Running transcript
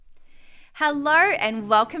Hello and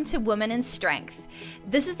welcome to Women in Strength.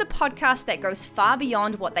 This is the podcast that goes far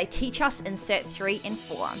beyond what they teach us in Cert 3 and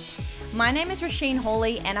 4. My name is Rasheen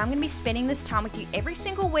Hawley and I'm going to be spending this time with you every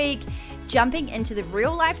single week, jumping into the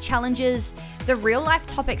real life challenges, the real life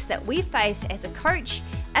topics that we face as a coach,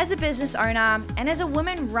 as a business owner, and as a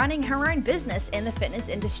woman running her own business in the fitness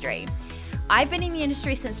industry. I've been in the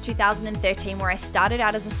industry since 2013, where I started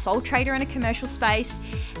out as a sole trader in a commercial space,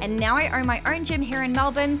 and now I own my own gym here in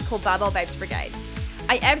Melbourne called Barbell Babes Brigade.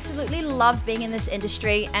 I absolutely love being in this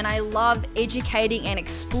industry, and I love educating and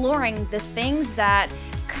exploring the things that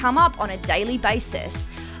come up on a daily basis.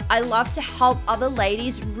 I love to help other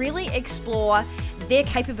ladies really explore their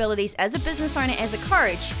capabilities as a business owner, as a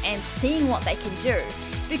coach, and seeing what they can do.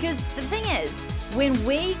 Because the thing is, when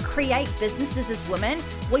we create businesses as women,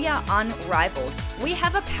 we are unrivaled. We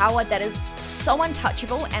have a power that is so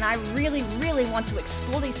untouchable, and I really, really want to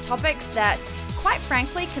explore these topics that, quite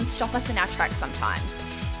frankly, can stop us in our tracks sometimes.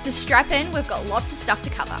 So strap in, we've got lots of stuff to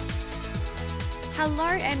cover. Hello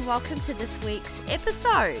and welcome to this week's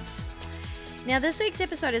episode. Now, this week's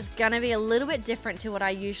episode is going to be a little bit different to what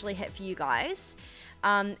I usually hit for you guys.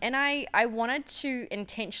 And I wanted to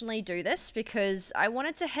intentionally do this because I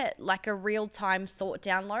wanted to hit like a real-time thought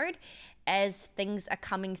download as things are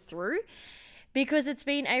coming through, because it's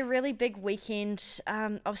been a really big weekend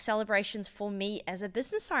of celebrations for me as a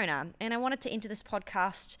business owner. And I wanted to enter this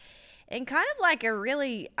podcast in kind of like a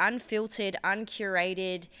really unfiltered,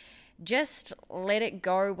 uncurated, just let it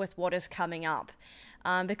go with what is coming up.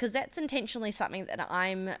 Because that's intentionally something that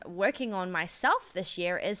I'm working on myself this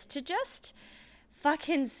year, is to just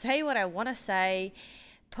fucking say what I want to say,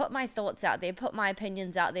 put my thoughts out there, put my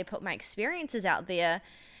opinions out there, put my experiences out there,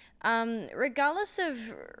 regardless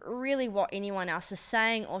of really what anyone else is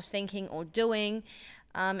saying or thinking or doing,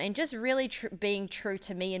 and just really being true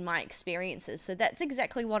to me and my experiences. So that's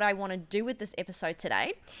exactly what I want to do with this episode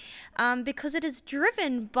today, because it is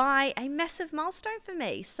driven by a massive milestone for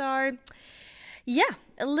me. So yeah,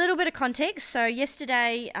 a little bit of context. So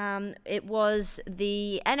yesterday, it was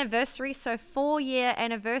the anniversary, 4-year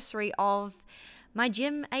anniversary of my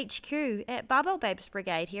gym HQ at Barbell Babes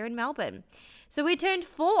Brigade here in Melbourne. So we turned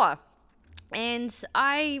 4, and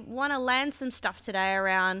I want to land some stuff today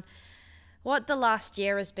around what the last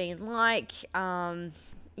year has been like,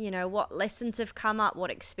 what lessons have come up, what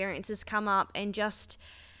experiences come up, and just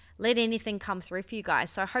let anything come through for you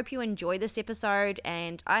guys. So I hope you enjoy this episode,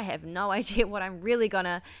 and I have no idea what I'm really going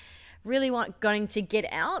to get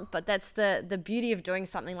out, but that's the beauty of doing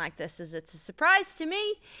something like this, is it's a surprise to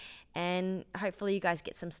me, and hopefully you guys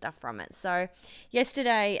get some stuff from it. So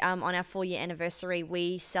yesterday, on our 4-year anniversary,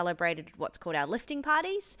 we celebrated what's called our lifting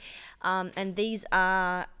parties, and these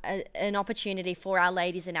are an opportunity for our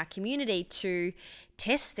ladies in our community to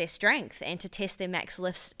test their strength and to test their max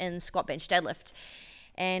lifts in squat, bench, deadlift.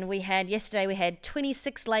 And yesterday we had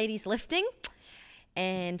 26 ladies lifting,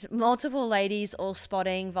 and multiple ladies all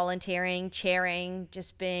spotting, volunteering, chairing,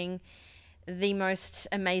 just being the most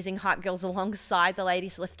amazing hype girls alongside the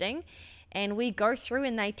ladies lifting. And we go through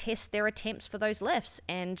and they test their attempts for those lifts.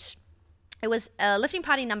 And it was lifting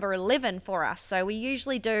party number 11 for us. So we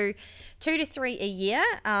usually do 2 to 3 a year,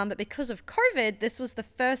 but because of COVID, this was the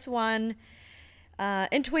first one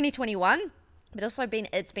in 2021. But also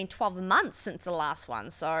it's been 12 months since the last one.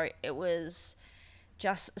 So it was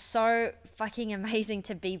just so fucking amazing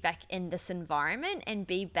to be back in this environment and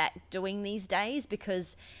be back doing these days,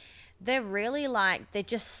 because they're really they're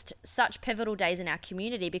just such pivotal days in our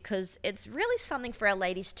community, because it's really something for our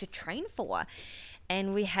ladies to train for.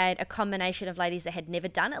 And we had a combination of ladies that had never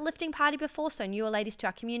done a lifting party before, so newer ladies to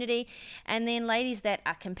our community, and then ladies that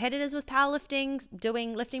are competitors with powerlifting,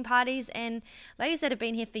 doing lifting parties, and ladies that have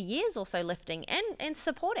been here for years also lifting and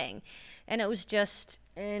supporting. And it was just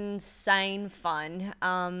insane fun.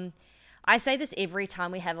 I say this every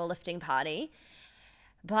time we have a lifting party,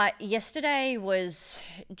 but yesterday was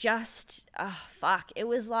just, it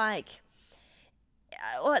was like,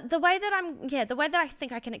 the way that I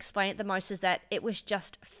think I can explain it the most is that it was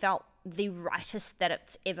just felt the rightest that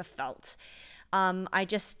it's ever felt.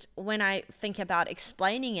 When I think about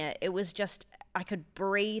explaining it, it was just, I could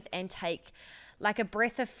breathe and take like a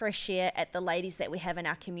breath of fresh air at the ladies that we have in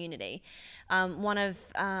our community. One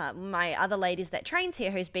of my other ladies that trains here,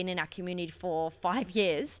 who's been in our community for 5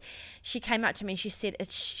 years, she came up to me and she said,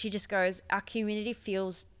 she just goes, our community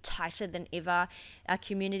feels tighter than ever. Our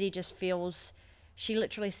community just feels, she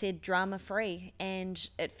literally said, drama-free, and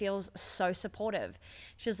it feels so supportive.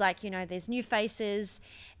 She was like, there's new faces,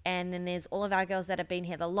 and then there's all of our girls that have been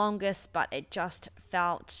here the longest, but it just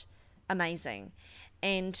felt amazing.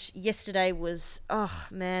 And yesterday was, oh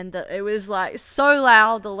man, it was like so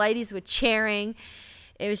loud. The ladies were cheering.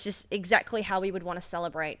 It was just exactly how we would want to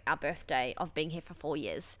celebrate our birthday of being here for 4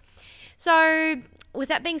 years. So with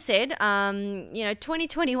that being said,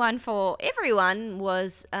 2021 for everyone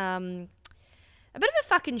was a bit of a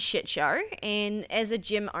fucking shit show. And as a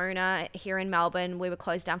gym owner here in Melbourne, we were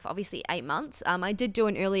closed down for obviously 8 months. I did do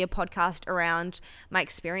an earlier podcast around my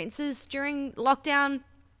experiences during lockdown.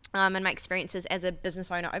 And my experiences as a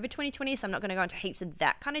business owner over 2020, so I'm not going to go into heaps of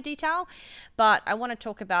that kind of detail, but I want to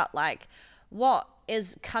talk about like what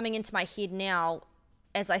is coming into my head now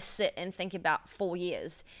as I sit and think about 4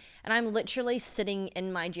 years. And I'm literally sitting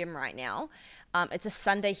in my gym right now. It's a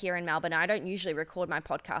Sunday here in Melbourne. I don't usually record my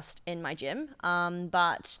podcast in my gym,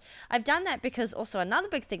 but I've done that because also another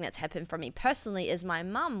big thing that's happened for me personally is my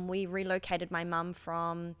mum. We relocated my mum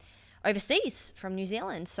from overseas, from New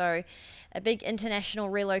Zealand. So a big international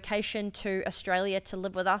relocation to Australia to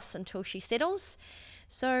live with us until she settles.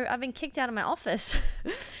 So I've been kicked out of my office.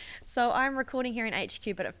 So I'm recording here in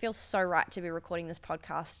HQ, but it feels so right to be recording this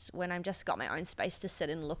podcast when I've just got my own space to sit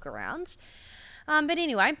and look around. But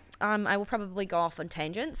anyway, I will probably go off on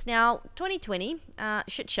tangents. Now, 2020,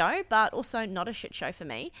 shit show, but also not a shit show for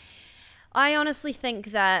me. I honestly think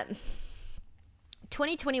that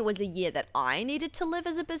 2020 was a year that I needed to live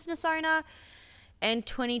as a business owner, and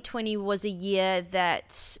 2020 was a year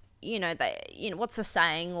that, what's the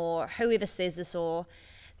saying, or whoever says this, or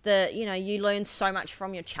you learn so much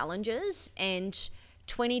from your challenges, and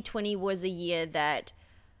 2020 was a year that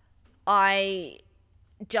I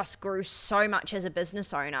just grew so much as a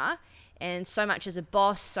business owner and so much as a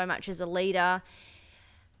boss, so much as a leader,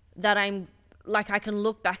 that I can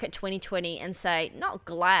look back at 2020 and say, not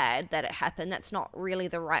glad that it happened. That's not really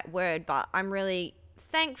the right word, but I'm really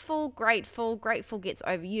thankful, grateful. Grateful gets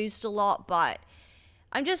overused a lot, but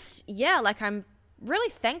I'm really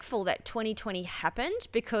thankful that 2020 happened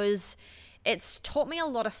because it's taught me a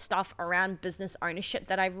lot of stuff around business ownership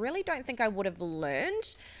that I really don't think I would have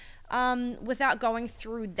learned without going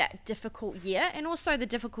through that difficult year, and also the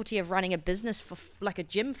difficulty of running a business for like a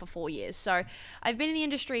gym for 4 years. So I've been in the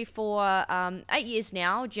industry for 8 years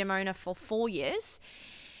now, gym owner for 4 years,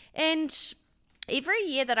 and every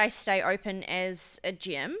year that I stay open as a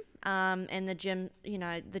gym, and the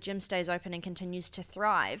gym stays open and continues to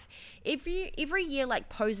thrive, every year like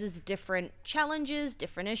poses different challenges,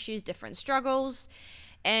 different issues, different struggles.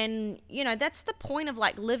 And, that's the point of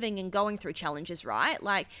like living and going through challenges, right?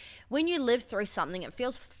 Like when you live through something, it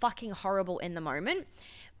feels fucking horrible in the moment.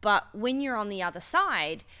 But when you're on the other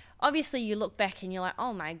side, obviously you look back and you're like,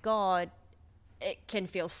 oh my God, it can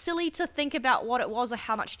feel silly to think about what it was or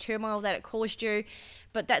how much turmoil that it caused you.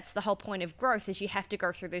 But that's the whole point of growth, is you have to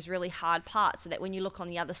go through those really hard parts so that when you look on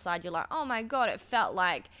the other side, you're like, oh my God, it felt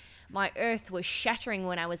like my earth was shattering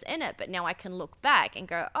when I was in it, but now I can look back and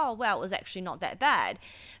go, oh, well, it was actually not that bad.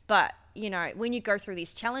 But, when you go through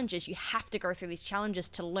these challenges, you have to go through these challenges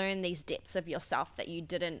to learn these depths of yourself that you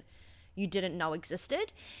didn't know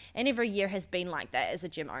existed. And every year has been like that as a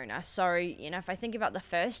gym owner. So, if I think about the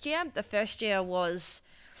first year was,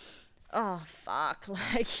 oh, fuck,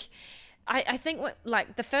 like, I think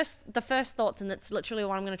the first thoughts, and that's literally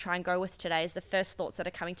what I'm going to try and go with today, is the first thoughts that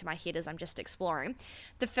are coming to my head as I'm just exploring.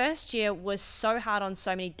 The first year was so hard on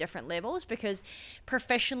so many different levels because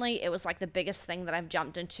professionally it was like the biggest thing that I've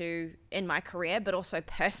jumped into in my career, but also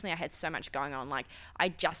personally I had so much going on. Like I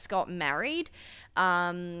just got married.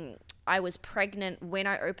 I was pregnant when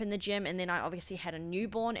I opened the gym, and then I obviously had a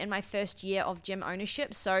newborn in my first year of gym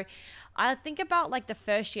ownership. So I think about like the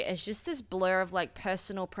first year as just this blur of like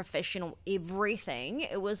personal, professional, everything.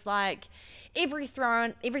 It was like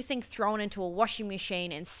everything thrown into a washing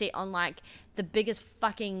machine and set on like the biggest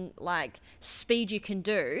fucking like speed you can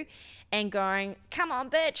do, and going, come on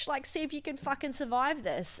bitch, like see if you can fucking survive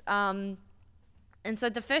this. And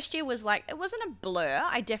so the first year was like, it wasn't a blur.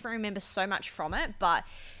 I definitely remember so much from it, but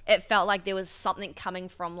it felt like there was something coming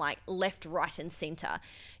from like left, right, and center.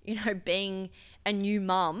 Being a new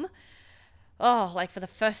mum, like for the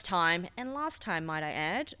first time and last time, might I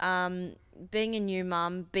add, being a new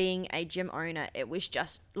mum, being a gym owner, it was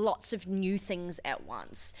just lots of new things at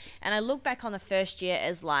once. And I look back on the first year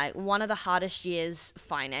as like one of the hardest years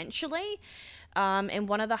financially. And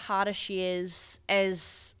one of the hardest years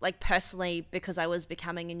as like personally, because I was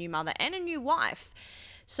becoming a new mother and a new wife.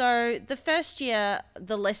 So the first year,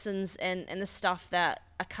 the lessons and the stuff that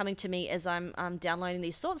are coming to me as I'm downloading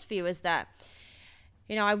these thoughts for you is that,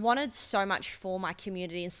 I wanted so much for my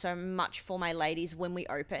community and so much for my ladies when we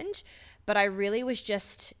opened, but I really was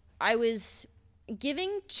I was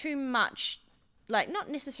giving too much like, not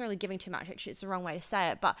necessarily giving too much, actually, it's the wrong way to say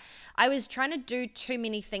it, but I was trying to do too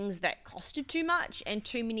many things that costed too much and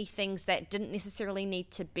too many things that didn't necessarily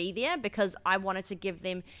need to be there, because I wanted to give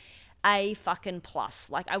them a fucking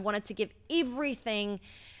plus. Like, I wanted to give everything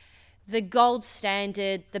the gold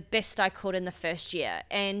standard, the best I could in the first year.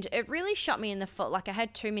 And it really shot me in the foot. Like, I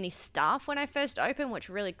had too many staff when I first opened, which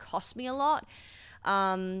really cost me a lot.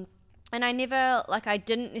 And I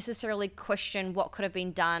didn't necessarily question what could have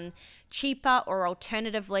been done cheaper, or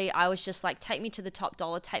alternatively, I was just like, take me to the top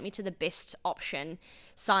dollar, take me to the best option,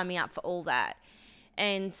 sign me up for all that.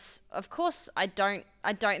 And of course, I don't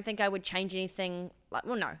think I would change anything. Like,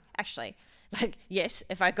 well, no, actually, like, yes,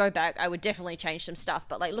 if I go back, I would definitely change some stuff.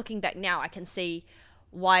 But like, looking back now, I can see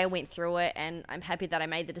why I went through it, and I'm happy that I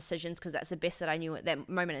made the decisions, because that's the best that I knew at that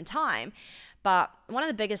moment in time. But one of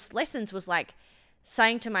the biggest lessons was like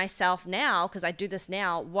saying to myself now, because I do this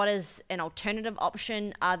now, what is an alternative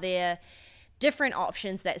option? Are there different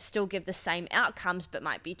options that still give the same outcomes but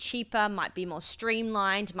might be cheaper, might be more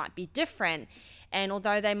streamlined, might be different? And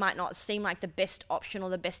although they might not seem like the best option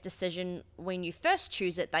or the best decision when you first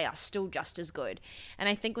choose it, they are still just as good. And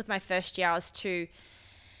I think with my first year, I was too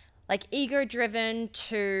like ego driven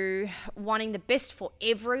to wanting the best for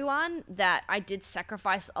everyone, that I did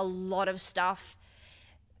sacrifice a lot of stuff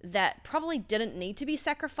that probably didn't need to be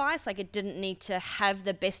sacrificed. Like, it didn't need to have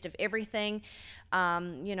the best of everything.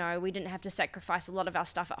 We didn't have to sacrifice a lot of our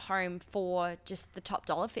stuff at home for just the top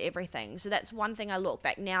dollar for everything. So that's one thing I look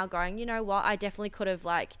back now going, you know what, I definitely could have,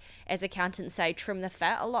 like, as accountants say, trim the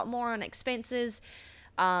fat a lot more on expenses,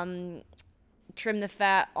 trim the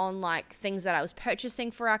fat on like things that I was purchasing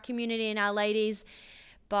for our community and our ladies.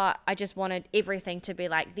 But I just wanted everything to be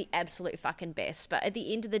like the absolute fucking best. But at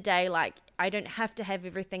the end of the day, like, I don't have to have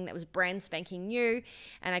everything that was brand spanking new.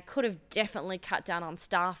 And I could have definitely cut down on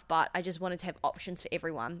staff, but I just wanted to have options for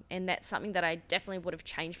everyone. And that's something that I definitely would have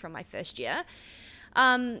changed from my first year.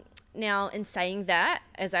 Now, in saying that,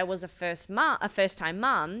 as I was a first-time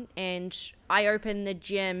mum, and I opened the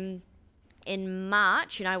gym in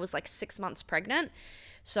March, and I was like 6 months pregnant.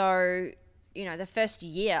 So, the first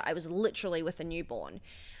year I was literally with a newborn.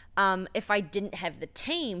 If I didn't have the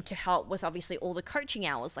team to help with obviously all the coaching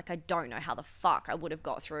hours, like, I don't know how the fuck I would have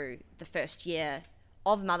got through the first year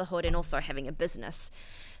of motherhood and also having a business.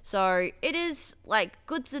 So it is like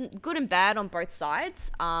good and bad on both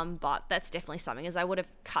sides. But that's definitely something, as I would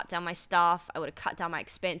have cut down my staff, I would have cut down my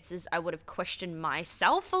expenses, I would have questioned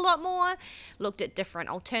myself a lot more, looked at different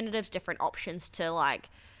alternatives, different options to like,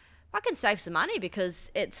 I can save some money,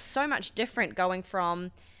 because it's so much different going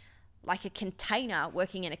from like a container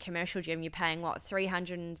working in a commercial gym. You're paying what,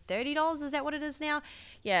 $330? Is that what it is now?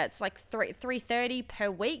 Yeah, it's like $330 per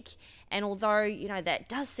week. And although, that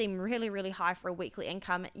does seem really, really high for a weekly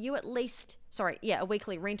income, a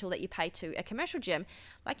weekly rental that you pay to a commercial gym,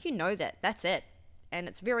 like, that's it. And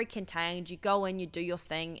it's very contained. You go in, you do your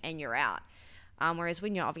thing, and you're out. Whereas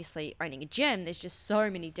when you're obviously owning a gym, there's just so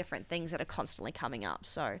many different things that are constantly coming up.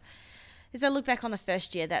 So as I look back on the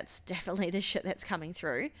first year, that's definitely the shit that's coming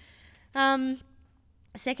through.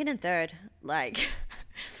 Second and third, like,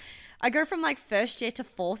 I go from like first year to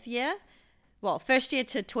fourth year. Well, first year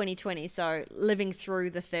to 2020, so living through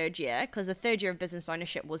the third year, because the third year of business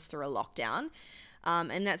ownership was through a lockdown.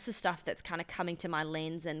 And that's the stuff that's kind of coming to my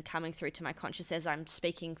lens and coming through to my conscious as I'm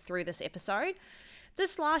speaking through this episode.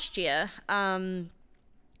 This last year, I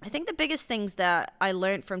think the biggest things that I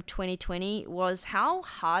learned from 2020 was how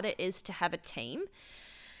hard it is to have a team.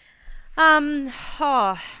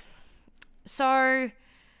 So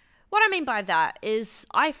what I mean by that is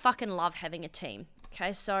I fucking love having a team.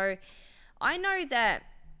 Okay, so I know that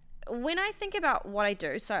when I think about what I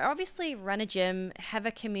do, so I obviously run a gym, have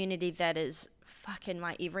a community that is fucking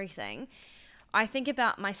my everything. I think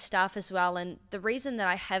about my staff as well, and the reason that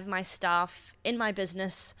I have my staff in my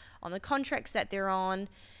business, on the contracts that they're on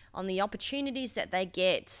the opportunities that they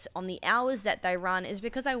get, on the hours that they run, is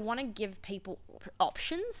because I want to give people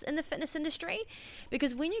options in the fitness industry.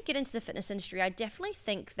 Because when you get into the fitness industry, I definitely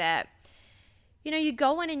think that, you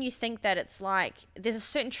go in and you think that it's like there's a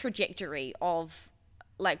certain trajectory of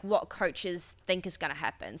like what coaches think is going to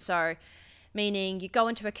happen. So meaning you go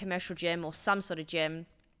into a commercial gym or some sort of gym,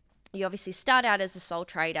 you obviously start out as a sole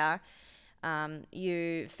trader.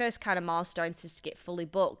 You first kind of milestones is to get fully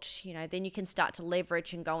booked, then you can start to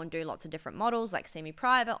leverage and go and do lots of different models like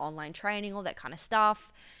semi-private, online training, all that kind of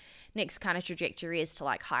stuff. Next kind of trajectory is to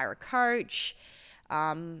like hire a coach,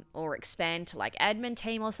 or expand to like admin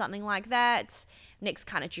team or something like that. Next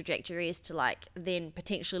kind of trajectory is to like then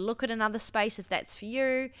potentially look at another space if that's for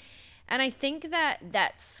you. And I think that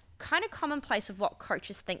that's kind of commonplace of what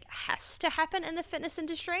coaches think has to happen in the fitness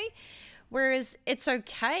industry, Whereas it's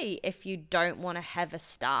okay if you don't want to have a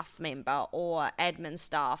staff member or admin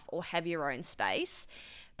staff or have your own space.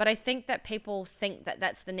 But I think that people think that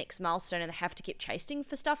that's the next milestone and they have to keep chasing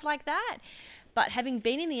for stuff like that. But having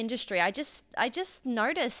been in the industry, I just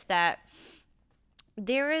noticed that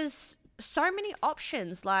there is so many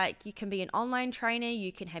options. Like, you can be an online trainer,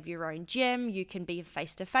 you can have your own gym, you can be a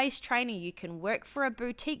face-to-face trainer, you can work for a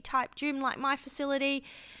boutique type gym like my facility.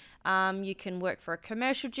 You can work for a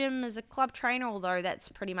commercial gym as a club trainer, although that's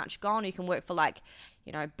pretty much gone. You can work for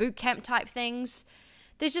boot camp type things.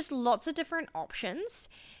 There's just lots of different options.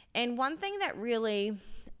 And one thing that really,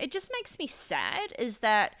 it just makes me sad is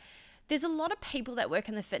that there's a lot of people that work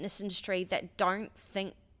in the fitness industry that don't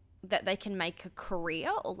think that they can make a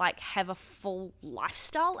career or have a full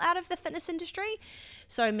lifestyle out of the fitness industry.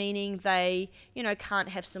 So meaning they, can't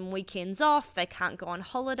have some weekends off, they can't go on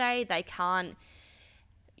holiday, they can't,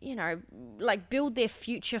 build their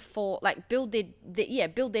future for, build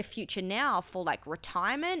their future now for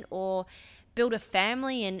retirement, or build a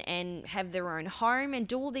family and have their own home and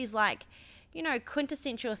do all these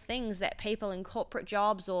quintessential things that people in corporate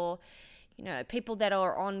jobs or, people that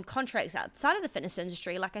are on contracts outside of the fitness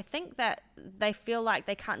industry, I think that they feel like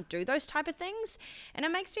they can't do those type of things. And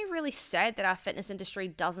it makes me really sad that our fitness industry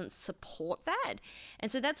doesn't support that. And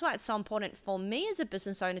so that's why it's so important for me as a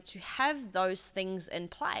business owner to have those things in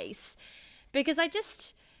place, because it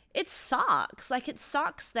sucks. It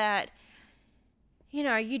sucks that,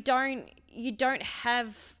 you don't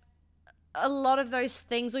have a lot of those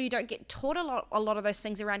things, or you don't get taught a lot of those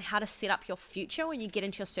things around how to set up your future when you get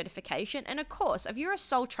into your certification. And of course, if you're a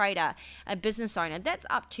sole trader, a business owner, that's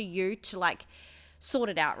up to you to sort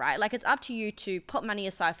it out, right? It's up to you to put money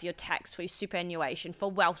aside for your tax, for your superannuation, for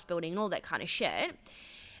wealth building and all that kind of shit.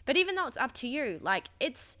 But even though it's up to you,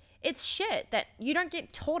 it's shit that you don't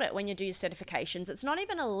get taught it when you do your certifications. It's not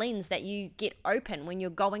even a lens that you get open when you're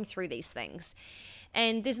going through these things.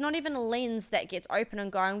 And there's not even a lens that gets open and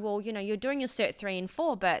going, well, you're doing your Cert 3 and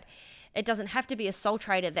 4, but it doesn't have to be a sole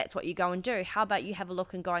trader. That's what you go and do. How about you have a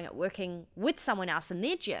look and going at working with someone else in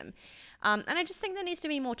their gym? And I just think there needs to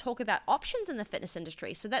be more talk about options in the fitness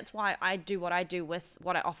industry. So that's why I do what I do with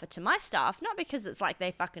what I offer to my staff, not because it's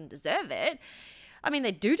they fucking deserve it. I mean,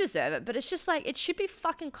 they do deserve it, but it's just it should be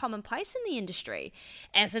fucking commonplace in the industry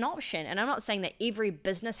as an option. And I'm not saying that every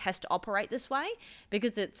business has to operate this way,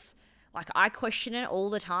 because it's, I question it all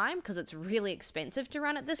the time because it's really expensive to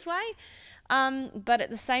run it this way. But at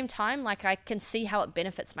the same time, I can see how it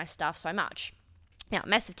benefits my staff so much. Now,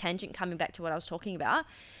 massive tangent coming back to what I was talking about.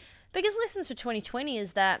 Biggest lessons for 2020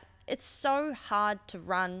 is that it's so hard to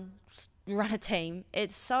run a team.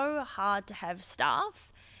 It's so hard to have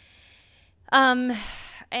staff. And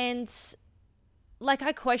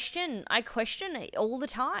I question it all the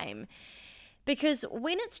time, because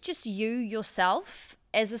when it's just yourself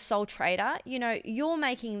as a sole trader, you're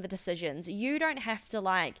making the decisions. You don't have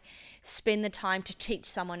to spend the time to teach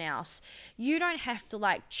someone else. You don't have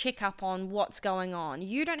to check up on what's going on.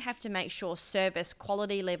 You don't have to make sure service,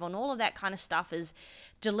 quality level, and all of that kind of stuff is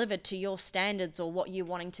delivered to your standards or what you're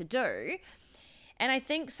wanting to do. And I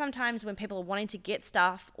think sometimes when people are wanting to get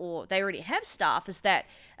staff, or they already have staff, is that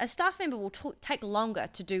a staff member will take longer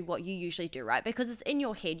to do what you usually do, right? Because it's in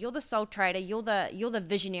your head. You're the sole trader. You're the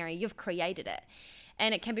visionary. You've created it.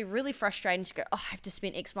 And it can be really frustrating to go, I have to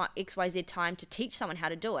spend XYZ time to teach someone how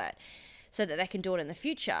to do it so that they can do it in the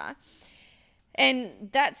future. And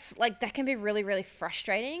that's that can be really, really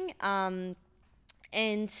frustrating. And,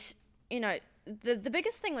 the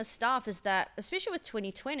biggest thing with staff is that, especially with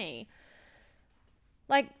 2020,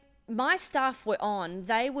 my staff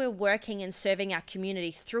they were working and serving our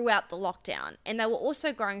community throughout the lockdown, and they were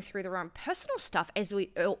also going through their own personal stuff, as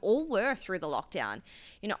we all were through the lockdown.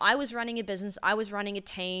 I was running a business, I was running a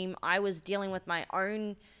team, I was dealing with my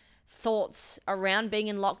own thoughts around being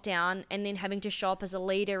in lockdown, and then having to show up as a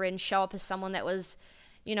leader and show up as someone that was,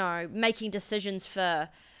 making decisions for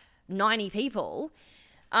 90 people.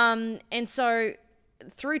 And so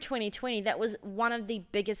through 2020, that was one of the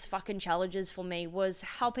biggest fucking challenges for me, was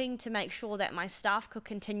helping to make sure that my staff could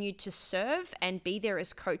continue to serve and be there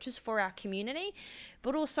as coaches for our community,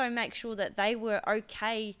 but also make sure that they were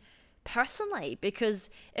okay personally, because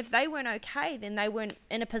if they weren't okay, then they weren't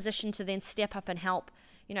in a position to then step up and help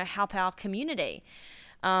our community.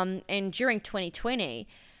 And during 2020,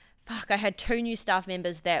 I had 2 new staff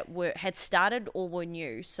members that had started or were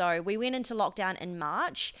new. So we went into lockdown in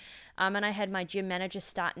March, and I had my gym manager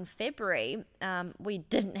start in February. We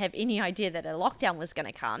didn't have any idea that a lockdown was going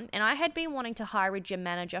to come, and I had been wanting to hire a gym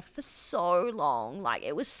manager for so long.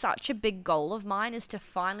 It was such a big goal of mine, is to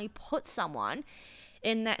finally put someone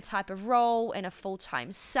in that type of role in a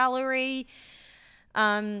full-time salary.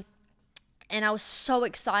 And I was so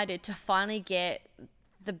excited to finally get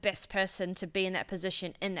the best person to be in that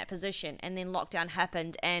position. And then lockdown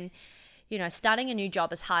happened, and starting a new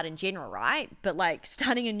job is hard in general, right? But like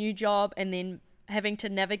starting a new job and then having to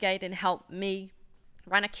navigate and help me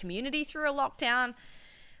run a community through a lockdown,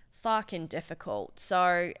 fucking difficult.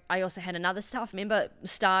 So I also had another staff member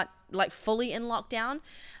start like fully in lockdown.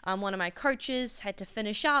 One of my coaches had to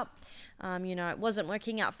finish up. It wasn't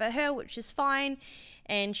working out for her, which is fine.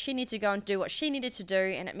 And she needed to go and do what she needed to do.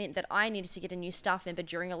 And it meant that I needed to get a new staff member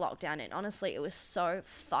during a lockdown. And honestly, it was so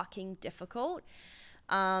fucking difficult.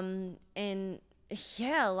 And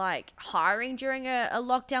yeah, like hiring during a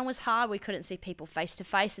lockdown was hard. We couldn't see people face to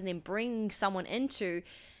face, and then bringing someone into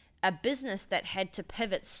a business that had to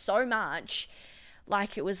pivot so much,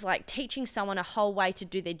 like it was like teaching someone a whole way to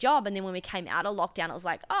do their job. And then when we came out of lockdown, it was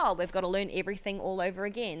like, oh, we've got to learn everything all over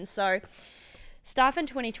again. So staff in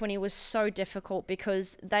 2020 was so difficult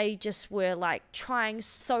because they just were like trying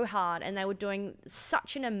so hard and they were doing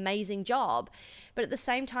such an amazing job. But at the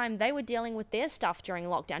same time, they were dealing with their stuff during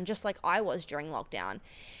lockdown, just like I was during lockdown.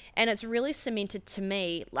 And it's really cemented to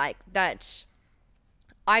me like that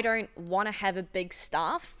I don't want to have a big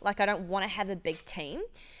staff. Like I don't want to have a big team.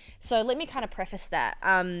 So let me kind of preface that.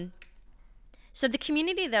 So the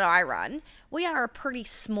community that I run, we are a pretty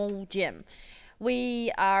small gym.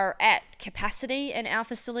 We are at capacity in our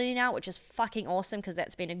facility now, which is fucking awesome because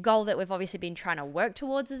that's been a goal that we've obviously been trying to work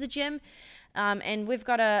towards as a gym. And we've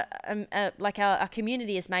got our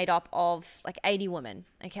community is made up of like 80 women,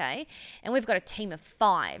 okay? And we've got a team of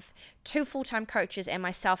 5, 2 full-time coaches and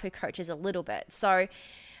myself who coaches a little bit. So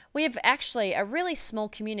we have actually a really small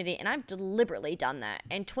community, and I've deliberately done that.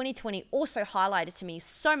 And 2020 also highlighted to me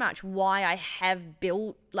so much why I have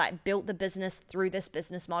built the business through this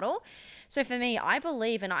business model. So for me, I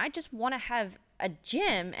believe, and I just want to have a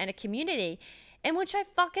gym and a community in which I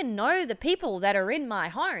fucking know the people that are in my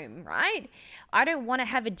home, right? I don't want to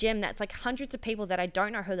have a gym that's like hundreds of people that I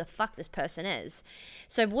don't know who the fuck this person is.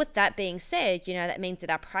 So with that being said, that means that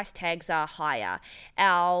our price tags are higher.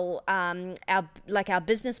 Our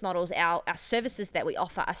business models, our services that we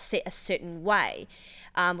offer are set a certain way.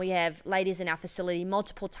 We have ladies in our facility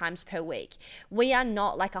multiple times per week. We are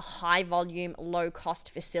not like a high volume, low cost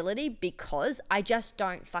facility because I just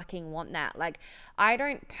don't fucking want that. Like I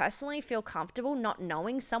don't personally feel comfortable not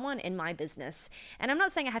knowing someone in my business. And I'm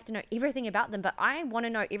not saying I have to know everything about them, but I want to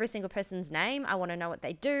know every single person's name. I want to know what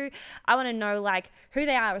they do. I want to know like who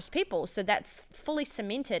they are as people. So that's fully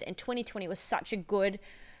cemented. And 2020 was such a good,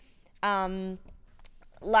 it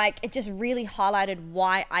just really highlighted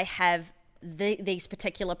why I have these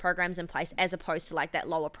particular programs in place as opposed to like that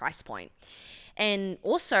lower price point. And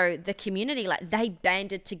also the community, like they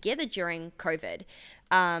banded together during COVID.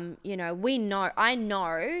 I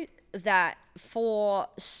know that for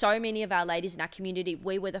so many of our ladies in our community,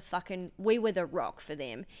 we were the rock for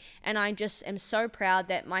them. And I just am so proud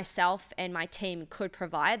that myself and my team could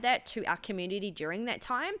provide that to our community during that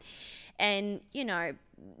time. And,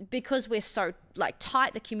 because we're so like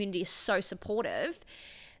tight, the community is so supportive.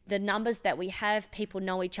 The numbers that we have, people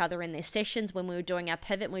know each other in their sessions. When we were doing our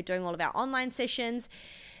pivot, we were doing all of our online sessions.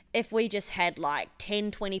 If we just had like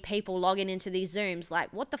 10, 20 people logging into these Zooms,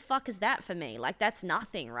 like what the fuck is that for me? Like that's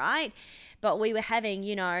nothing, right? But we were having,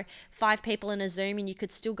 5 people in a Zoom and you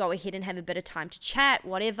could still go ahead and have a bit of time to chat,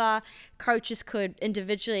 whatever. Coaches could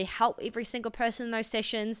individually help every single person in those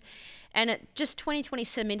sessions. And it just 2020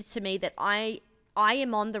 cemented to me that I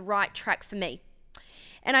am on the right track for me.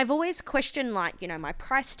 And I've always questioned my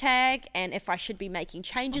price tag and if I should be making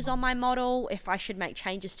changes on my model, if I should make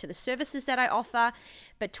changes to the services that I offer.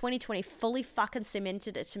 But 2020 fully fucking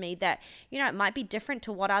cemented it to me that, it might be different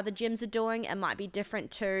to what other gyms are doing. It might be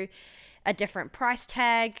different to a different price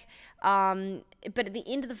tag. But at the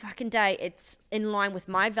end of the fucking day, it's in line with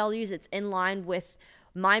my values. It's in line with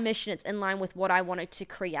my mission. It's in line with what I wanted to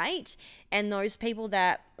create. And those people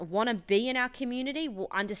that want to be in our community will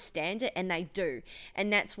understand it, and they do.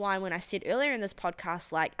 And that's why when I said earlier in this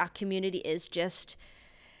podcast, like our community is just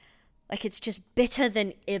like, it's just better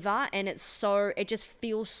than ever. And it just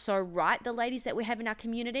feels so right. The ladies that we have in our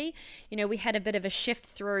community, we had a bit of a shift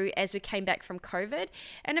through as we came back from COVID.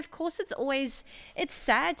 And of course it's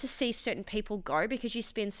sad to see certain people go because you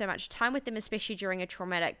spend so much time with them, especially during a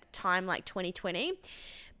traumatic time like 2020.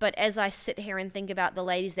 But as I sit here and think about the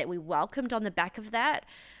ladies that we welcomed on the back of that,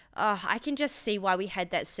 I can just see why we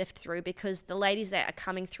had that sift through, because the ladies that are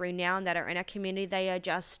coming through now and that are in our community, they are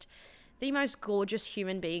just the most gorgeous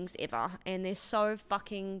human beings ever. And they're so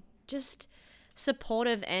fucking just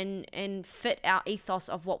supportive and fit our ethos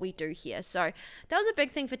of what we do here. So that was a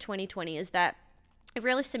big thing for 2020, is that it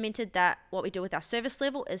really cemented that what we do with our service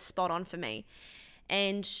level is spot on for me.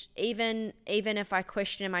 And even if I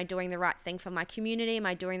question, am I doing the right thing for my community? Am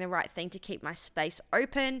I doing the right thing to keep my space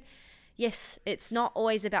open? Yes, it's not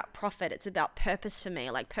always about profit. It's about purpose for me.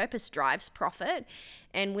 Like, purpose drives profit.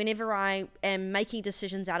 And whenever I am making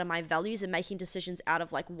decisions out of my values and making decisions out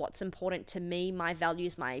of like what's important to me, my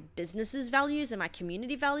values, my business's values and my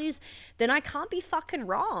community values, then I can't be fucking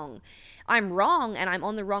wrong. I'm wrong and I'm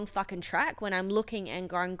on the wrong fucking track when I'm looking and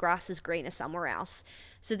going, grass is greener somewhere else.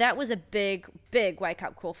 So that was a big wake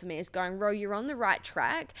up call for me, is going, Ro, you're on the right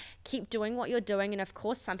track. Keep doing what you're doing. And of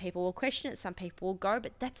course, some people will question it. Some people will go,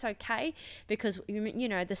 but that's okay, because, you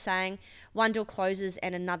know, the saying, one door closes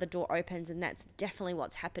and another door opens. And that's definitely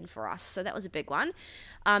what's happened for us. So that was a big one.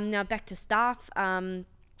 Now back to staff.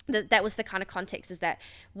 That was the kind of context, is that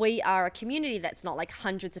we are a community that's not like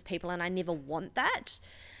hundreds of people, and I never want that.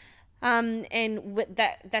 And with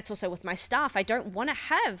that's also with my staff. I don't want to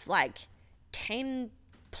have like 10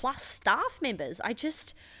 plus staff members. I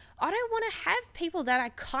don't want to have people that I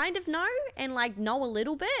kind of know and like know a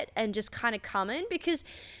little bit and just kind of come in, because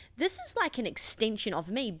this is like an extension of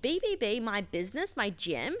me. BBB, my business, my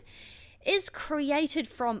gym, is created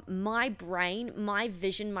from my brain, my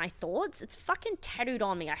vision, my thoughts. It's fucking tattooed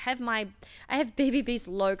on me. I have BBB's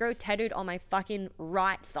logo tattooed on my fucking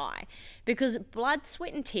right thigh, because blood,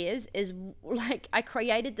 sweat and tears is like, I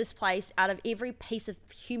created this place out of every piece of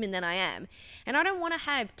human that I am. And I don't want to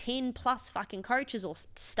have 10 plus fucking coaches or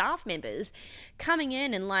staff members coming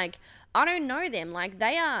in and like, I don't know them. Like,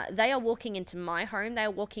 they are walking into my home. They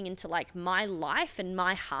are walking into like my life and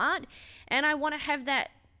my heart. And I want to have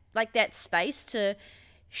that space to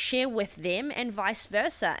share with them, and vice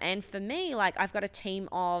versa. And for me, like, I've got a team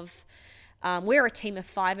of, we're a team of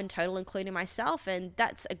 5 in total, including myself, and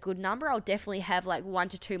that's a good number. I'll definitely have like 1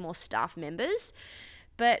 to 2 more staff members,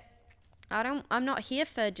 but I'm not here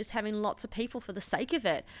for just having lots of people for the sake of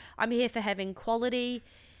it. I'm here for having quality,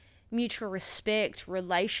 mutual respect,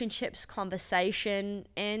 relationships, conversation,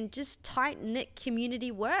 and just tight-knit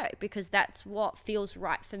community work, because that's what feels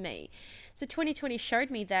right for me. So 2020 showed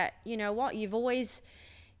me that, you know what,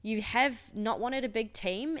 you have not wanted a big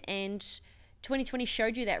team, and 2020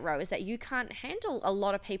 showed you that, Ro, is that you can't handle a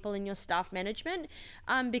lot of people in your staff management,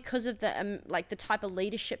 because of the the type of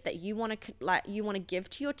leadership that you want to give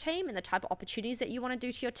to your team, and the type of opportunities that you want to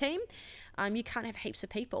do to your team. You can't have heaps of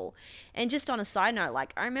people. And just on a side note,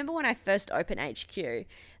 like, I remember when I first opened HQ,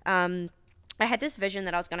 I had this vision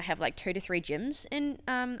that I was going to have like 2 to 3 gyms in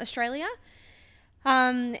Australia.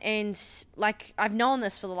 And like, I've known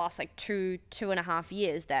this for the last like 2.5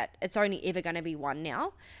 years, that it's only ever going to be one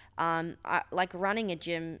now. Like, running a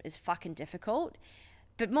gym is fucking difficult,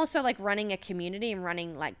 but more so like running a community and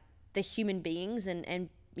running like the human beings and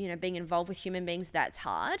you know, being involved with human beings, that's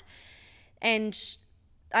hard. And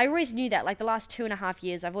I always knew that, like, the last 2.5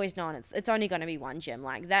 years, I've always known it's only going to be one gym.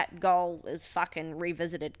 Like, that goal is fucking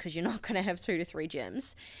revisited, because you're not going to have 2 to 3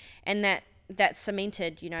 gyms. And that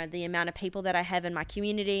cemented, you know, the amount of people that I have in my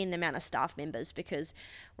community and the amount of staff members, because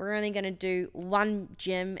we're only going to do one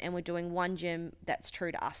gym, and we're doing one gym that's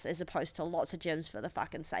true to us, as opposed to lots of gyms for the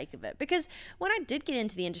fucking sake of it. Because when I did get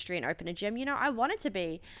into the industry and open a gym, you know, I wanted to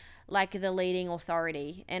be like the leading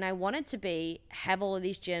authority, and I wanted to have all of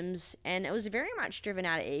these gyms, and it was very much driven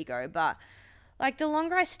out of ego. But like, the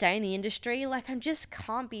longer I stay in the industry, like, I just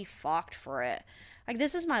can't be fucked for it. Like,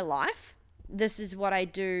 this is my life. This is what I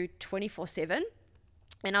do 24/7.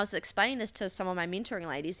 And I was explaining this to some of my mentoring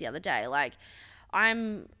ladies the other day. Like,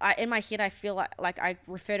 in my head, I feel like I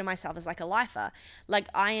refer to myself as like a lifer. Like,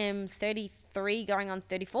 I am 33 going on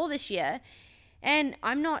 34 this year, and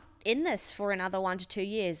I'm not in this for another 1 to 2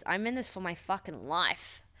 years. I'm in this for my fucking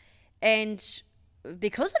life. And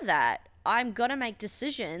because of that, I'm going to make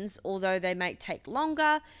decisions, although they might take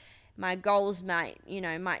longer. My goals might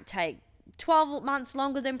take 12 months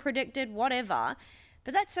longer than predicted, whatever.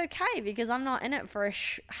 But that's okay, because I'm not in it for a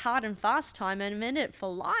hard and fast time. I'm in it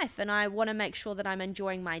for life, and I want to make sure that I'm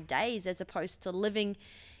enjoying my days, as opposed to living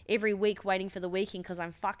every week waiting for the weekend because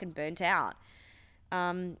I'm fucking burnt out.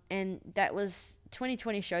 And that was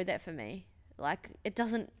 2020 showed that for me. Like,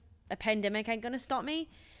 a pandemic ain't going to stop me.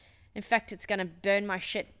 In fact, it's going to burn my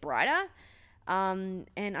shit brighter. And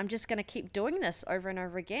I'm just going to keep doing this over and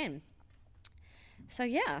over again. So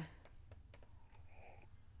yeah.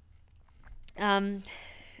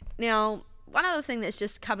 Now, one other thing that's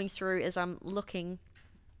just coming through as I'm looking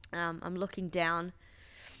down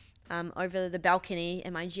over the balcony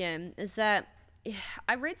in my gym, is that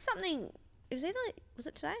I read something. Was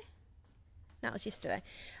it today? No, it was yesterday.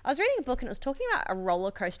 I was reading a book and it was talking about a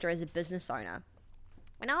roller coaster as a business owner.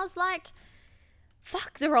 And I was like,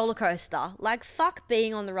 fuck the roller coaster. Like, fuck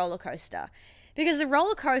being on the roller coaster. Because the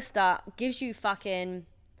roller coaster gives you fucking,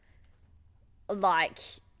 like,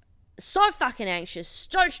 so fucking anxious,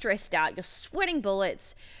 so stressed out. You're sweating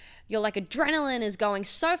bullets. Your like adrenaline is going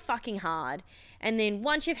so fucking hard. And then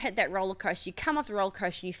once you've hit that roller coaster, you come off the roller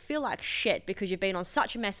coaster and you feel like shit because you've been on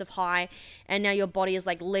such a massive high, and now your body is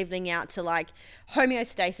like leveling out to like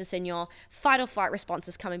homeostasis and your fight or flight response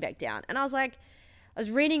is coming back down. And I was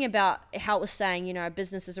reading about how it was saying, you know,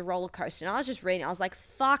 business is a roller coaster. And I was just reading, I was like,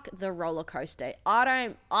 fuck the roller coaster.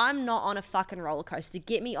 I'm not on a fucking roller coaster.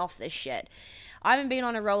 Get me off this shit. I haven't been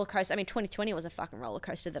on a roller coaster. I mean, 2020 was a fucking roller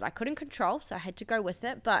coaster that I couldn't control, so I had to go with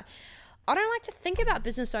it. But I don't like to think about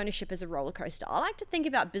business ownership as a roller coaster. I like to think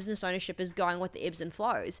about business ownership as going with the ebbs and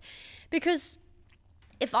flows. Because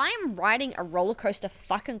if I am riding a roller coaster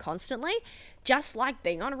fucking constantly, just like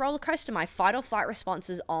being on a roller coaster, my fight or flight response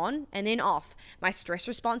is on and then off. My stress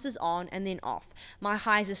response is on and then off. My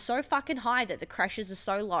highs are so fucking high that the crashes are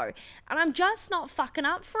so low. And I'm just not fucking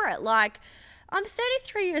up for it. Like, I'm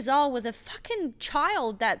 33 years old with a fucking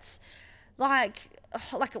child that's like a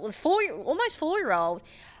almost 4-year-old.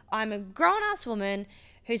 I'm a grown-ass woman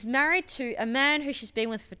who's married to a man who she's been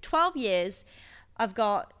with for 12 years. I've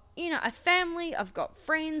got, you know, a family. I've got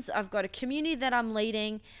friends. I've got a community that I'm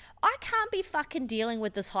leading. I can't be fucking dealing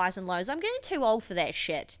with this highs and lows. I'm getting too old for that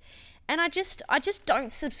shit. And I just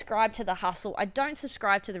don't subscribe to the hustle. I don't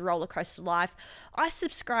subscribe to the roller coaster life. I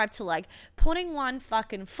subscribe to like putting one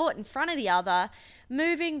fucking foot in front of the other,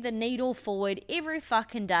 moving the needle forward every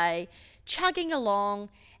fucking day, chugging along.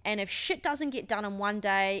 And if shit doesn't get done in one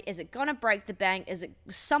day, is it going to break the bank? Is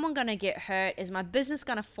someone going to get hurt? Is my business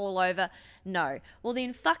going to fall over? No. Well,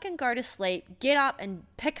 then fucking go to sleep, get up and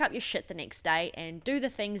pick up your shit the next day and do the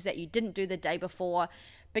things that you didn't do the day before.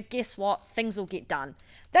 But guess what? Things will get done.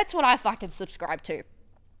 That's what I fucking subscribe to.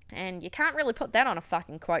 And you can't really put that on a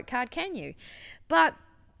fucking quote card, can you? But,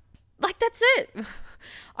 like, that's it.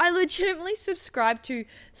 I legitimately subscribe to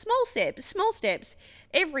small steps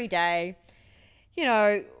every day. You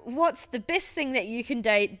know, what's the best thing that you can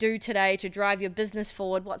do today to drive your business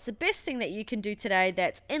forward? What's the best thing that you can do today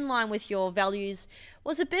that's in line with your values?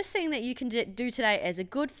 What's the best thing that you can do today as a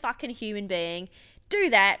good fucking human being? Do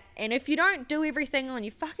that. And if you don't do everything on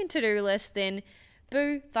your fucking to-do list, then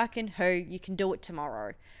boo fucking who, you can do it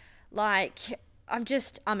tomorrow. Like, I'm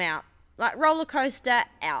out. Like, roller coaster,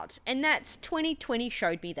 out. And that's 2020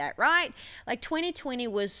 showed me that, right? Like, 2020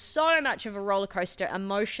 was so much of a roller coaster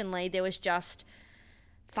emotionally. There was just,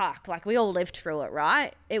 fuck, like, we all lived through it,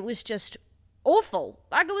 right? It was just awful.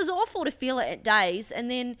 Like, it was awful to feel it at days. And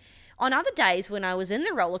then on other days when I was in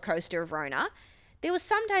the roller coaster of Rona, there was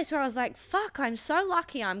some days where I was like, fuck, I'm so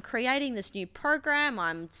lucky. I'm creating this new program.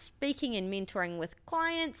 I'm speaking and mentoring with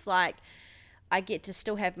clients. Like, I get to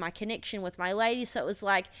still have my connection with my ladies. So it was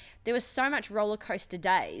like, there was so much roller coaster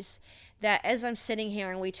days that as I'm sitting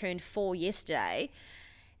here and we turned 4 yesterday,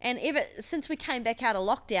 and ever since we came back out of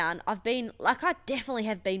lockdown, I've been, like, I definitely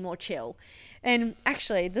have been more chill. And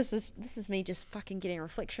actually, this is me just fucking getting a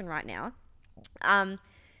reflection right now. When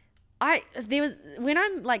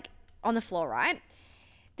I'm like on the floor, right?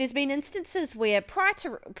 There's been instances where prior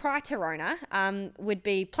to Rona, would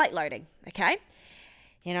be plate loading, okay?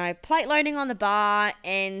 You know, plate loading on the bar,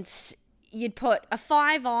 and you'd put a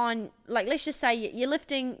 5 on, like, let's just say you're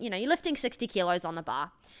lifting 60 kilos on the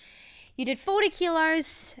bar. You did 40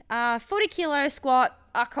 kilos, 40 kilo squat,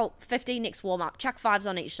 cool, 50, next warm up, chuck 5s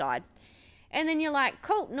on each side. And then you're like,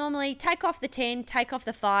 cool, normally take off the 10, take off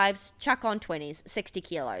the 5s, chuck on 20s, 60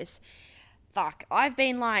 kilos. Fuck, I've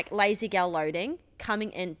been like lazy gal loading,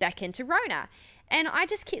 coming in back into Rona. And I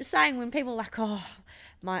just keep saying when people are like, oh,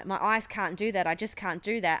 my eyes can't do that, I just can't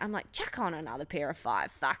do that. I'm like, chuck on another pair of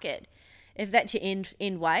 5, fuck it. If that's your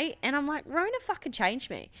end weight. And I'm like, Rona fucking changed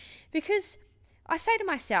me. Because I say to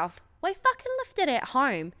myself, we fucking lifted at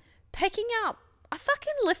home, picking up, I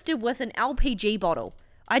fucking lifted with an LPG bottle.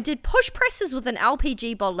 I did push presses with an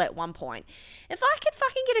LPG bottle at one point. If I could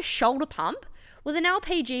fucking get a shoulder pump with an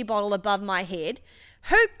LPG bottle above my head,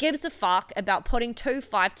 who gives a fuck about putting 2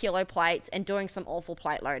 5-kilo plates and doing some awful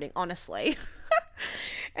plate loading, honestly?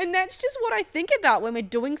 And that's just what I think about when we're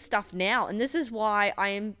doing stuff now. And this is why I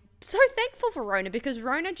am so thankful for Rona, because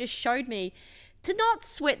Rona just showed me to not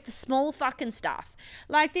sweat the small fucking stuff.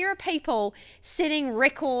 Like, there are people setting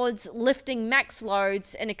records, lifting max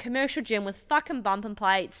loads in a commercial gym with fucking bumping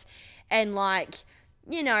plates and, like,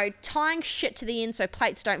 you know, tying shit to the end so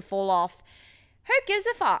plates don't fall off. Who gives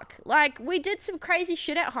a fuck? Like, we did some crazy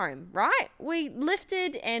shit at home, right? We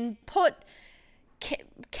lifted and put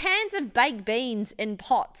cans of baked beans in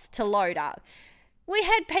pots to load up. We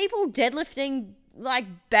had people deadlifting like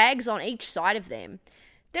bags on each side of them.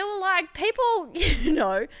 There were like people, just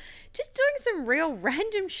doing some real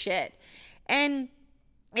random shit. And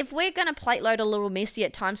if we're going to plate load a little messy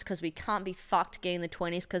at times because we can't be fucked getting the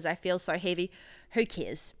 20s because they feel so heavy, who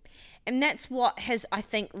cares? And that's what has, I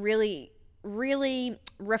think, really, really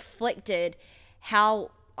reflected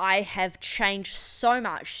how I have changed so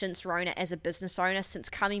much since Rona as a business owner, since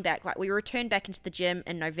coming back. Like, we returned back into the gym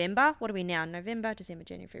in November. What are we now? November, December,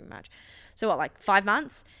 January, February, March. So what, like 5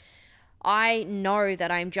 months? I know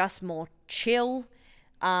that I'm just more chill,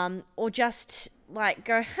 or just like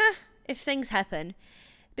go, if things happen.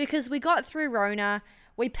 Because we got through Rona,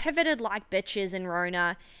 we pivoted like bitches in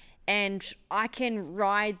Rona, and I can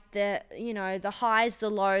ride the highs,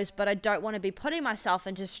 the lows, but I don't want to be putting myself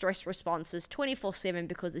into stress responses 24/7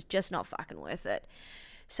 because it's just not fucking worth it.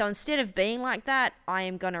 So instead of being like that, I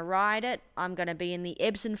am going to ride it. I'm going to be in the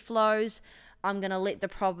ebbs and flows. I'm going to let the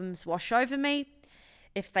problems wash over me.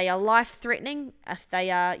 If they are life-threatening, if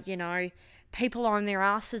they are, people are on their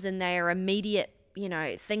asses and they are immediate,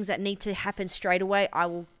 things that need to happen straight away, I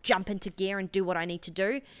will jump into gear and do what I need to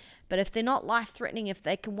do. But if they're not life-threatening, if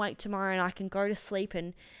they can wait tomorrow and I can go to sleep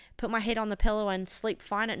and put my head on the pillow and sleep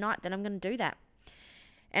fine at night, then I'm going to do that.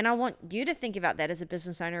 And I want you to think about that as a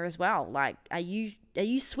business owner as well. Like, are you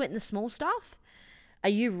sweating the small stuff? Are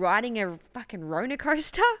you riding a fucking roller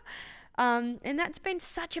coaster? And that's been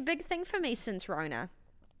such a big thing for me since Rona,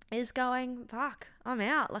 is going, fuck, I'm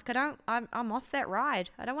out. Like, I'm off that ride.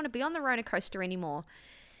 I don't want to be on the roller coaster anymore.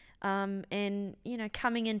 And,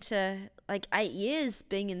 coming into like 8 years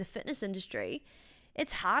being in the fitness industry,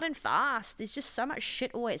 it's hard and fast. There's just so much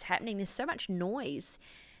shit always happening. There's so much noise.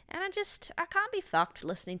 And I can't be fucked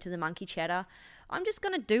listening to the monkey chatter. I'm just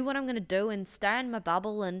going to do what I'm going to do and stay in my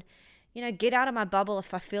bubble and, get out of my bubble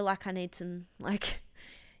if I feel like I need some, like,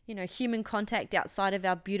 human contact outside of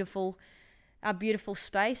our beautiful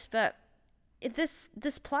space. But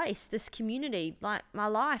this place, this community, like my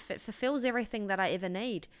life, it fulfills everything that I ever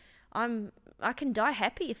need. I can die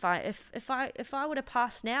happy if I were to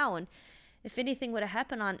pass now, and if anything were to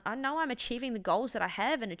happen, I know I'm achieving the goals that I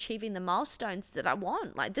have and achieving the milestones that I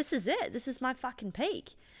want. Like, this is it. This is my fucking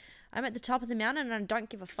peak. I'm at the top of the mountain and I don't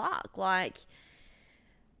give a fuck. Like,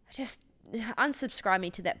 just unsubscribe me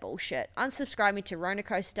to that bullshit. Unsubscribe me to roller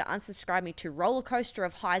coaster. Unsubscribe me to roller coaster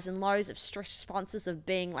of highs and lows, of stress responses, of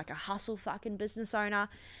being like a hustle fucking business owner.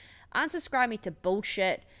 Unsubscribe me to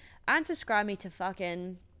bullshit. Unsubscribe me to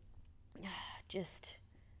fucking just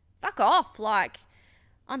fuck off. Like,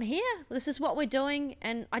 I'm here. This is what we're doing,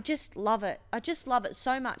 and I just love it. I just love it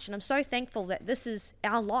so much, and I'm so thankful that this is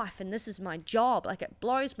our life and this is my job. Like, it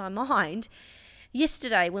blows my mind.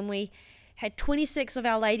 Yesterday, when we had 26 of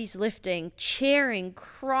our ladies lifting, cheering,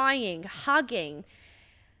 crying, hugging.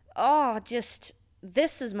 Oh, just,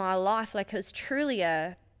 this is my life. Like, it's truly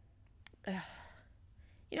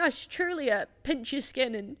it's truly a pinch your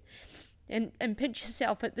skin and pinch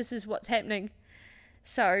yourself, but this is what's happening.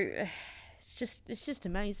 So it's just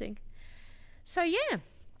amazing. So yeah,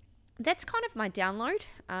 that's kind of my download.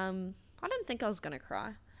 I didn't think I was going to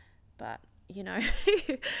cry, but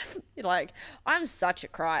like, I'm such a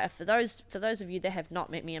crier. For those of you that have not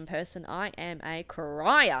met me in person, I am a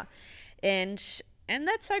crier, and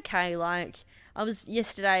that's okay. Like, I was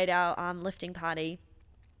yesterday at our lifting party.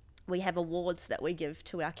 We have awards that we give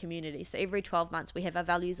to our community. So every 12 months we have our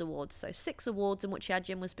values awards. So 6 awards in which our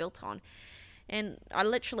gym was built on. And I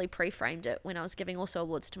literally pre-framed it when I was giving also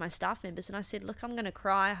awards to my staff members. And I said, look, I'm going to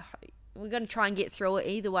cry. We're going to try and get through it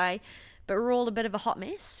either way. But we're all a bit of a hot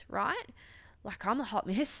mess, right? Like, I'm a hot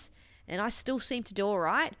mess and I still seem to do all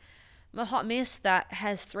right. I'm a hot mess that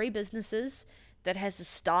has 3 businesses, that has a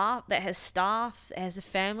staff, that has a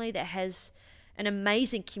family, that has an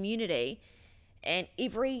amazing community. And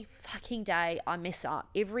every fucking day I mess up.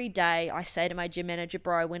 Every day I say to my gym manager,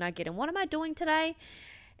 bro, when I get in, what am I doing today?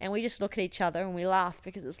 And we just look at each other and we laugh,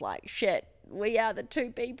 because it's like, shit, we are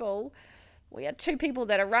 2 people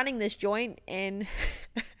that are running this joint, and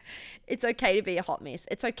it's okay to be a hot mess.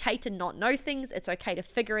 It's okay to not know things. It's okay to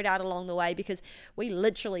figure it out along the way, because we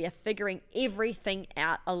literally are figuring everything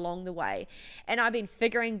out along the way. And I've been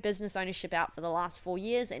figuring business ownership out for the last 4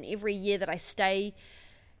 years, and every year that I stay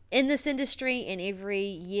in this industry, and every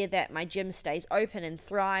year that my gym stays open and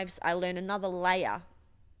thrives, I learn another layer,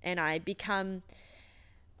 and I become,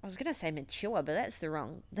 I was going to say mature, but that's the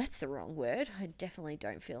wrong word. I definitely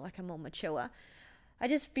don't feel like I'm more mature. I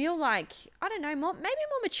just feel like, I don't know, maybe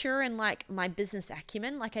more mature in like my business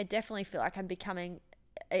acumen. Like, I definitely feel like I'm becoming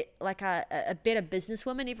a better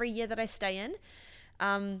businesswoman every year that I stay in.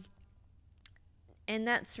 And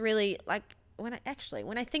that's really like, when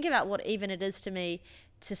I think about what even it is to me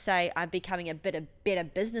to say I'm becoming a better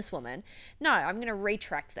businesswoman, no, I'm going to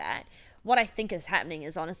retract that. What I think is happening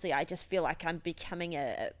is, honestly, I just feel like I'm becoming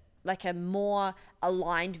a more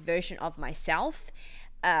aligned version of myself,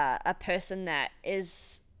 a person that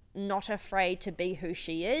is not afraid to be who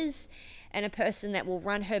she is, and a person that will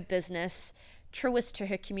run her business truest to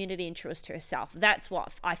her community and truest to herself. That's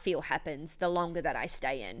what I feel happens the longer that I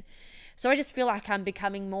stay in. So I just feel like I'm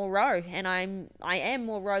becoming more Ro, and I am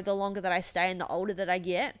more Ro the longer that I stay and the older that I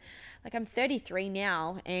get. Like, I'm 33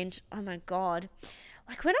 now, and oh my God,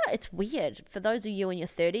 like it's weird for those of you in your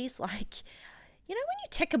 30s, like, you know, when you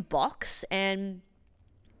tick a box, and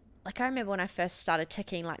like, I remember when I first started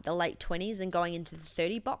ticking like the late 20s and going into the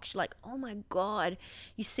 30 box, you're like, oh my God,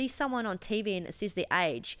 you see someone on TV and it says their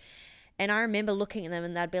age. And I remember looking at them,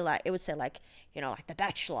 and they'd be like, it would say like, you know, like The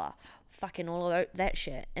Bachelor, fucking all of that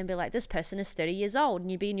shit, and be like, this person is 30 years old,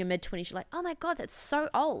 and you'd be in your mid-20s, you're like, oh my God, that's so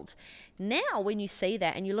old. Now when you see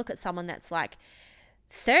that and you look at someone that's like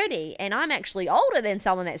 30, and I'm actually older than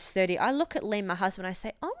someone that's 30, I look at Len, my husband, I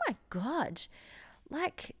say, oh my God,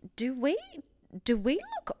 like, do we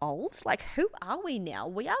look old? Like, who are we now?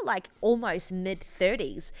 We are like almost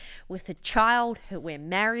mid-30s with a child, we're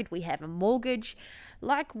married, we have a mortgage.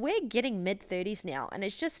 Like, we're getting mid-30s now. And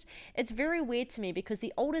it's very weird to me, because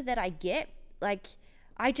the older that I get, like,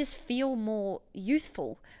 I just feel more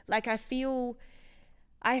youthful. Like, I feel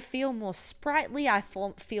more sprightly. I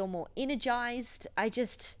feel more energized. I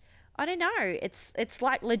don't know. It's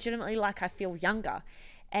like legitimately like I feel younger.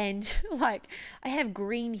 And like, I have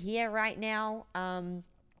green hair right now.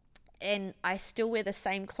 And I still wear the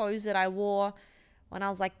same clothes that I wore when I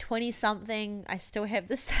was like 20 something. I still have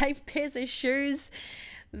the same pairs of shoes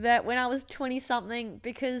that when I was 20 something,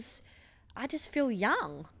 because I just feel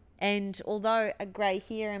young. And although a grey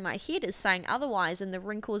hair in my head is saying otherwise, and the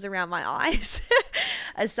wrinkles around my eyes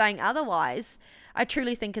are saying otherwise, I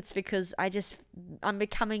truly think it's because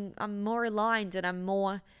I'm more aligned, and I'm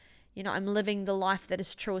more, you know, I'm living the life that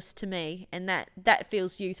is truest to me, and that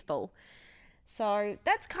feels youthful. So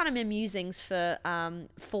that's kind of my musings for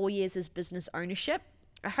 4 years as business ownership.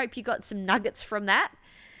 I hope you got some nuggets from that.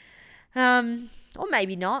 Or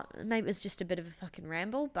maybe not. Maybe it was just a bit of a fucking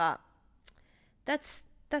ramble, but that's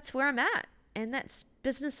where I'm at. And that's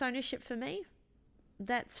business ownership for me.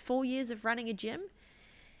 That's 4 years of running a gym.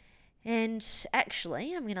 And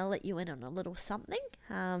actually, I'm going to let you in on a little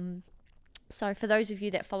something. So for those of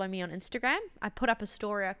you that follow me on Instagram, I put up a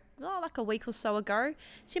story like a week or so ago,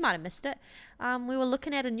 so you might have missed it. We were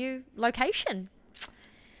looking at a new location,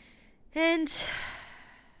 and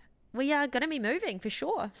we are going to be moving for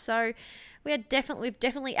sure. So we've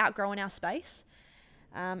definitely outgrown our space.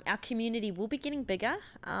 Our community will be getting bigger,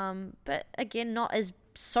 but again, not as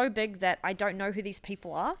so big that I don't know who these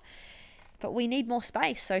people are, but we need more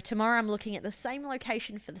space. So tomorrow I'm looking at the same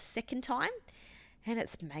location for the second time, and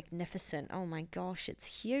it's magnificent. Oh my gosh,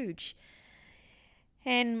 it's huge.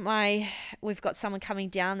 And we've got someone coming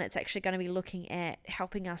down that's actually going to be looking at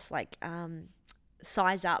helping us like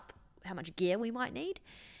size up how much gear we might need.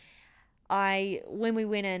 When we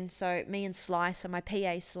went in, so me and Sly, so my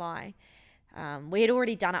PA Sly, we had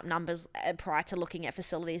already done up numbers prior to looking at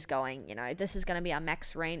facilities, going, you know, this is going to be our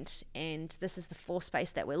max rent, and this is the floor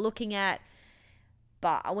space that we're looking at.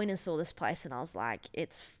 But I went and saw this place, and I was like,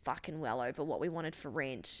 it's fucking well over what we wanted for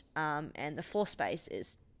rent. And the floor space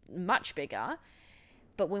is much bigger.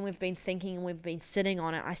 But when we've been thinking and we've been sitting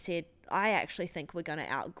on it, I said, I actually think we're going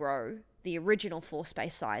to outgrow the original floor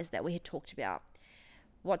space size that we had talked about.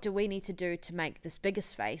 What do we need to do to make this bigger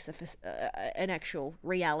space an actual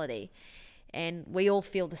reality? And we all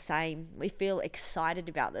feel the same. We feel excited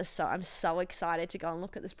about this. So I'm so excited to go and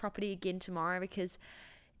look at this property again tomorrow, because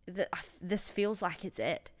this feels like it's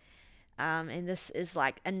it. And this is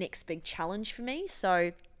like a next big challenge for me.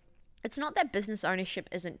 So it's not that business ownership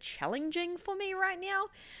isn't challenging for me right now,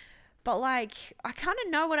 but like, I kind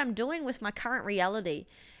of know what I'm doing with my current reality.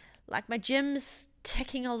 Like, my gym's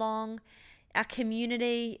ticking along. Our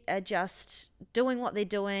community are just doing what they're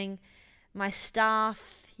doing. My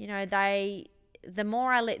staff, you know, the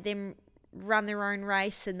more I let them run their own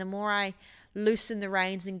race, and the more I loosen the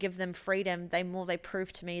reins and give them freedom, the more they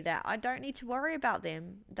prove to me that I don't need to worry about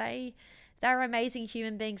them. They're amazing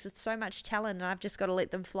human beings with so much talent, and I've just got to let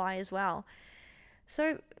them fly as well.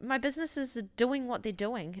 So my businesses are doing what they're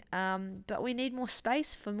doing, but we need more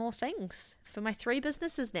space for more things for my 3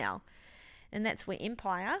 businesses now. And that's where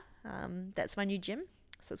Empire, that's my new gym.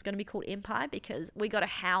 So it's going to be called Empire, because we got to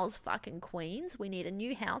house fucking queens. We need a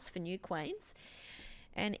new house for new queens.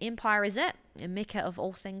 And Empire is it, a mecca of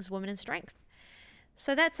all things women in strength.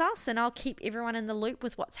 So that's us, and I'll keep everyone in the loop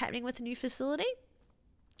with what's happening with the new facility.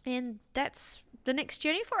 And that's the next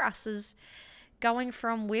journey for us, is going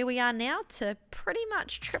from where we are now to pretty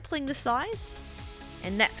much tripling the size.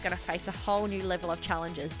 And that's going to face a whole new level of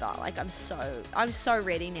challenges, but like I'm so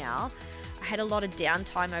ready now. I had a lot of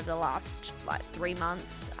downtime over the last 3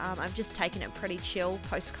 months. I've just taken it pretty chill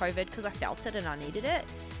post-COVID because I felt it and I needed it.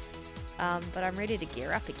 But I'm ready to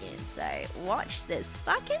gear up again. So watch this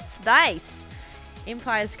fucking space.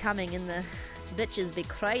 Empire's coming and the bitches be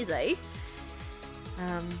crazy.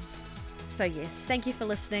 So yes, thank you for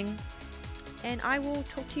listening. And I will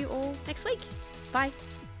talk to you all next week. Bye.